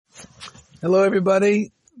Hello,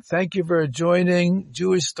 everybody. Thank you for joining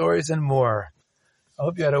Jewish Stories and More. I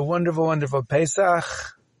hope you had a wonderful, wonderful Pesach.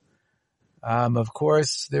 Of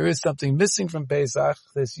course, there is something missing from Pesach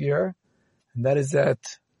this year, and that is that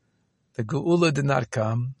the Geula did not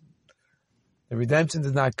come. The redemption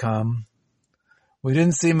did not come. We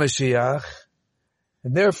didn't see Mashiach,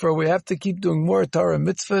 and therefore we have to keep doing more Torah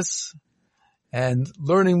mitzvahs and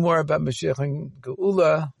learning more about Mashiach and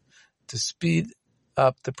Geula to speed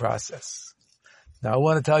up the process. Now I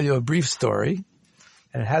want to tell you a brief story,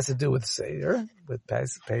 and it has to do with Seder, with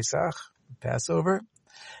Pesach, Passover,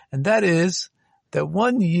 and that is that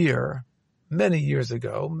one year, many years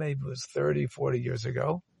ago, maybe it was 30, 40 years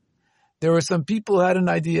ago, there were some people who had an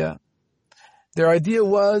idea. Their idea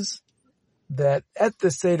was that at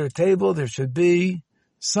the Seder table there should be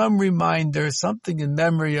some reminder, something in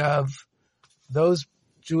memory of those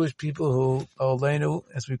Jewish people who, Oleinu,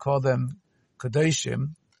 as we call them,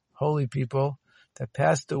 Kodeshim, holy people, that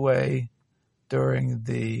passed away during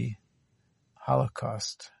the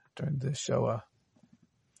Holocaust, during the Shoah.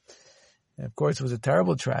 And of course, it was a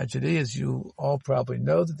terrible tragedy, as you all probably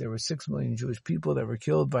know, that there were 6 million Jewish people that were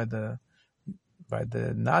killed by the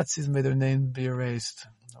Nazis, made their name be erased,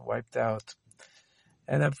 wiped out.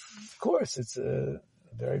 And of course, it's a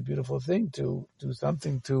very beautiful thing to do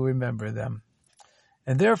something to remember them.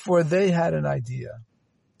 And therefore, they had an idea.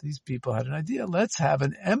 These people had an idea. Let's have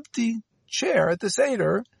an empty chair at the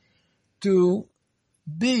Seder to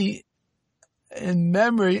be in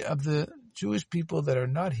memory of the Jewish people that are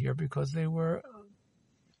not here because they were,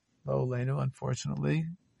 Oleinu, unfortunately,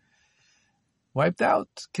 wiped out,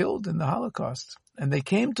 killed in the Holocaust. And they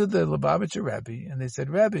came to the Lubavitcher Rebbe and they said,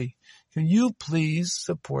 Rebbe, can you please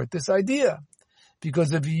support this idea?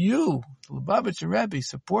 Because if you, the Lubavitcher Rebbe,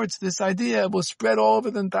 supports this idea, it will spread all over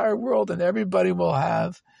the entire world and everybody will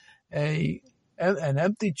have an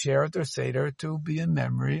empty chair at their Seder to be in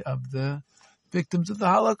memory of the victims of the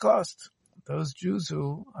Holocaust, those Jews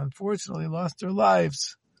who unfortunately lost their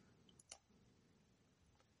lives.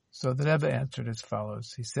 So the Rebbe answered as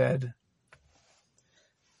follows. He said,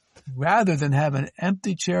 rather than have an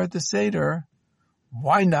empty chair at the Seder,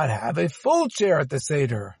 why not have a full chair at the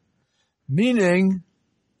Seder? Meaning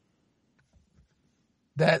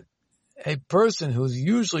that a person who's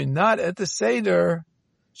usually not at the Seder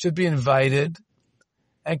should be invited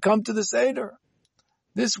and come to the Seder.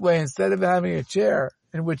 This way, instead of having a chair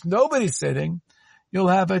in which nobody's sitting, you'll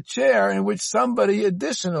have a chair in which somebody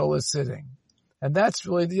additional is sitting. And that's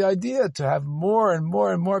really the idea, to have more and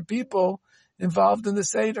more and more people involved in the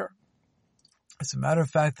Seder. As a matter of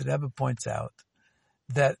fact, the Rebbe points out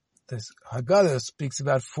that this Haggadah speaks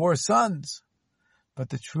about 4 sons, but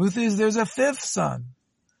the truth is there's a 5th son.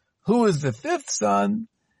 Who is the 5th son?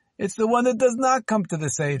 It's the one that does not come to the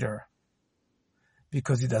Seder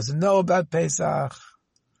because he doesn't know about Pesach,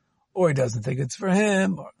 or he doesn't think it's for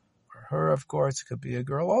him, or her, of course. It could be a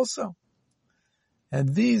girl also.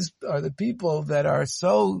 And these are the people that are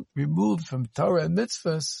so removed from Torah and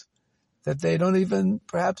mitzvahs that they don't even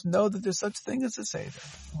perhaps know that there's such thing as a Seder,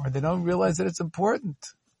 or they don't realize that it's important.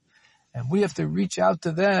 And we have to reach out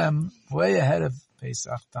to them way ahead of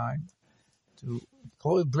Pesach time to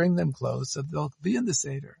bring them close so they'll be in the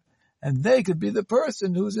Seder. And they could be the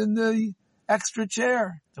person who's in the extra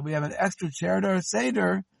chair. So we have an extra chair at our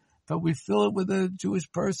Seder, but we fill it with a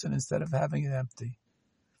Jewish person instead of having it empty.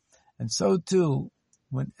 And so too,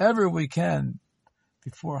 whenever we can,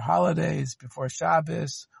 before holidays, before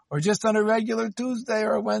Shabbos, or just on a regular Tuesday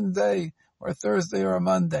or a Wednesday or a Thursday or a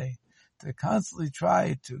Monday, to constantly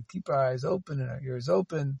try to keep our eyes open and our ears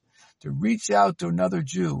open, to reach out to another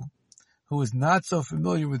Jew who is not so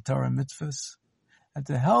familiar with Torah mitzvahs, and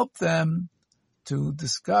to help them to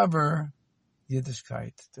discover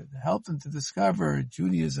Yiddishkeit, to help them to discover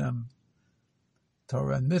Judaism,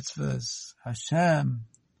 Torah and mitzvahs, Hashem.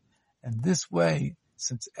 And this way,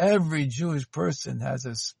 since every Jewish person has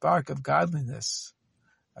a spark of godliness,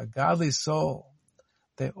 a godly soul,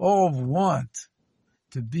 they all want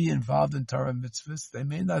to be involved in Torah mitzvahs. They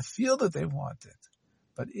may not feel that they want it,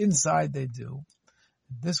 but inside they do.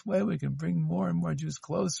 This way we can bring more and more Jews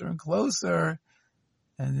closer and closer,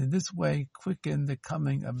 and in this way quicken the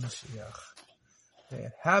coming of Mashiach. May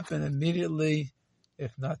it happen immediately,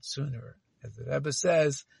 if not sooner. As the Rebbe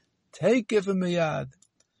says, Teikef miyad.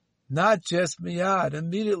 Not just miyad,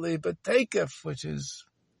 immediately, but teikef, which is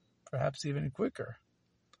perhaps even quicker.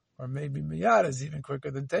 Or maybe miyad is even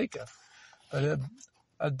quicker than teikef. But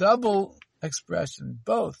a double expression,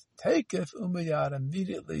 both teikef umiyad,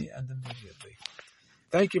 immediately and immediately.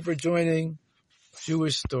 Thank you for joining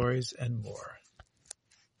Jewish Stories and More.